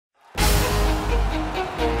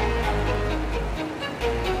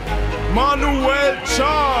Manuel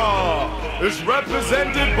Charr is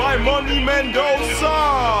represented by Money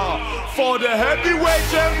Mendoza for the heavyweight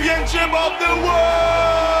championship of the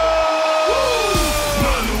world.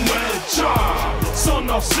 Manuel Charr, son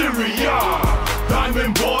of Syria,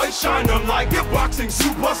 diamond boy shining like a boxing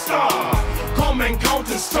superstar. Come and count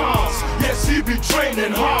the stars, yes he be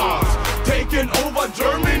training hard, taking over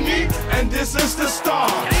Germany, and this is the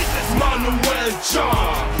start. Manuel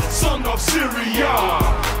Charr, son of Syria,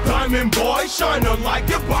 diamond boy shining like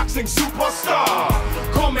a boxing superstar.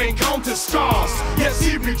 Come and count the stars, yes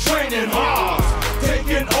he be training hard,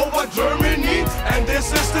 taking over Germany, and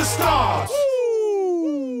this is the start.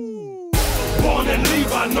 Born in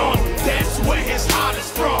Libanon, that's where his heart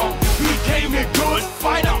is from. Became a good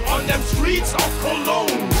fighter on them streets of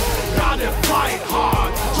Cologne. Gotta fight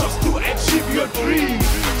hard just to achieve your dream.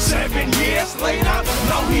 7 years later,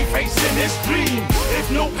 now he facing his dream.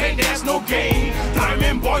 If no pain, there's no gain.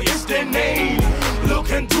 Diamond Boy is the name.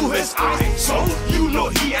 Look into his eyes, so you know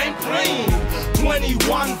he ain't playing.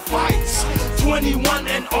 21 fights,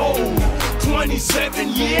 21-0, 27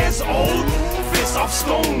 years old, fist of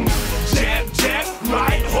stone. Jab, jab,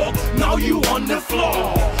 right hook, now you on the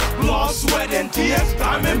floor. Blood, sweat and tears,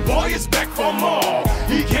 Diamond Boy is back for more.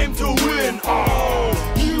 He came to win, oh,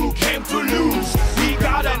 you came to lose. He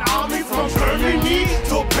got an army from Germany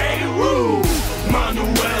to Peru.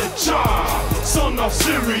 Manuel Charr, son of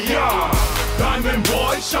Syria, diamond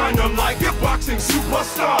boy shining like a boxing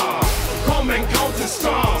superstar. Come and count the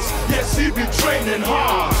stars, yes he be training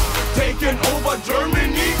hard, taking over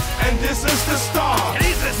Germany, and this is the start.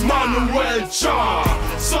 Manuel Charr,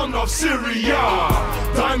 son of Syria,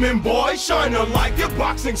 diamond boy shining like a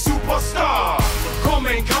boxing superstar. Come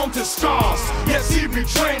and count the stars, yes he be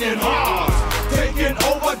training hard, taking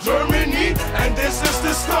over Germany, and this is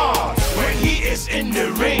the start. When he is in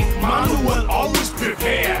the ring, Manuel always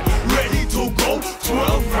prepared, ready to go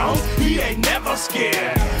 12 rounds, he ain't never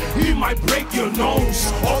scared. He might break your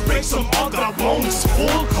nose or break some other bones.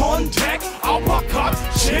 Full contact, uppercut,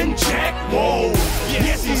 chin check, whoa.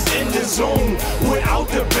 Yes, he's in the zone. Without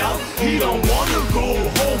the belt, he don't wanna go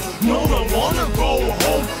home. No, don't wanna go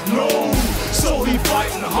home, no. So he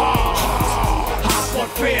fighting hard, hard but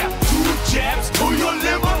fair. 2 jabs to your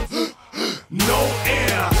liver, no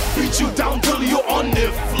air. Beat you down till you're on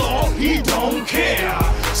the floor, he don't care.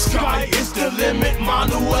 Sky is the limit,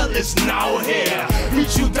 Manuel is now here.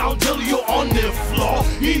 Beat you down till you're on the floor,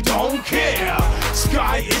 he don't care.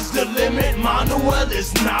 Sky is the limit, Manuel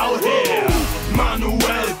is now here.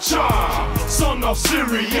 Manuel Charr, son of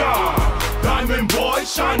Syria, diamond boy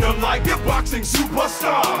shining like a boxing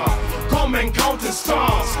superstar. Come and count the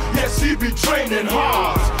stars, yes he be training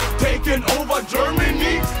hard, taking over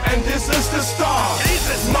Germany, and this is the start.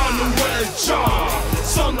 Manuel Charr,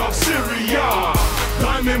 son of Syria,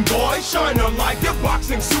 diamond boy shining like a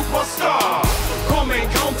boxing superstar. Come and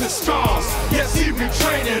count the stars, yes he be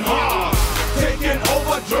training hard, taking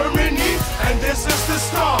over Germany, and this is the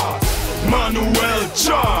start. Manuel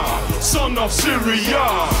Charr, son of Syria,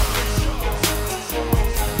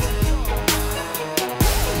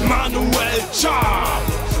 Manuel Charr,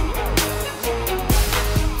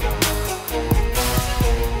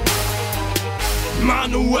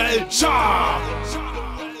 Manuel Charr.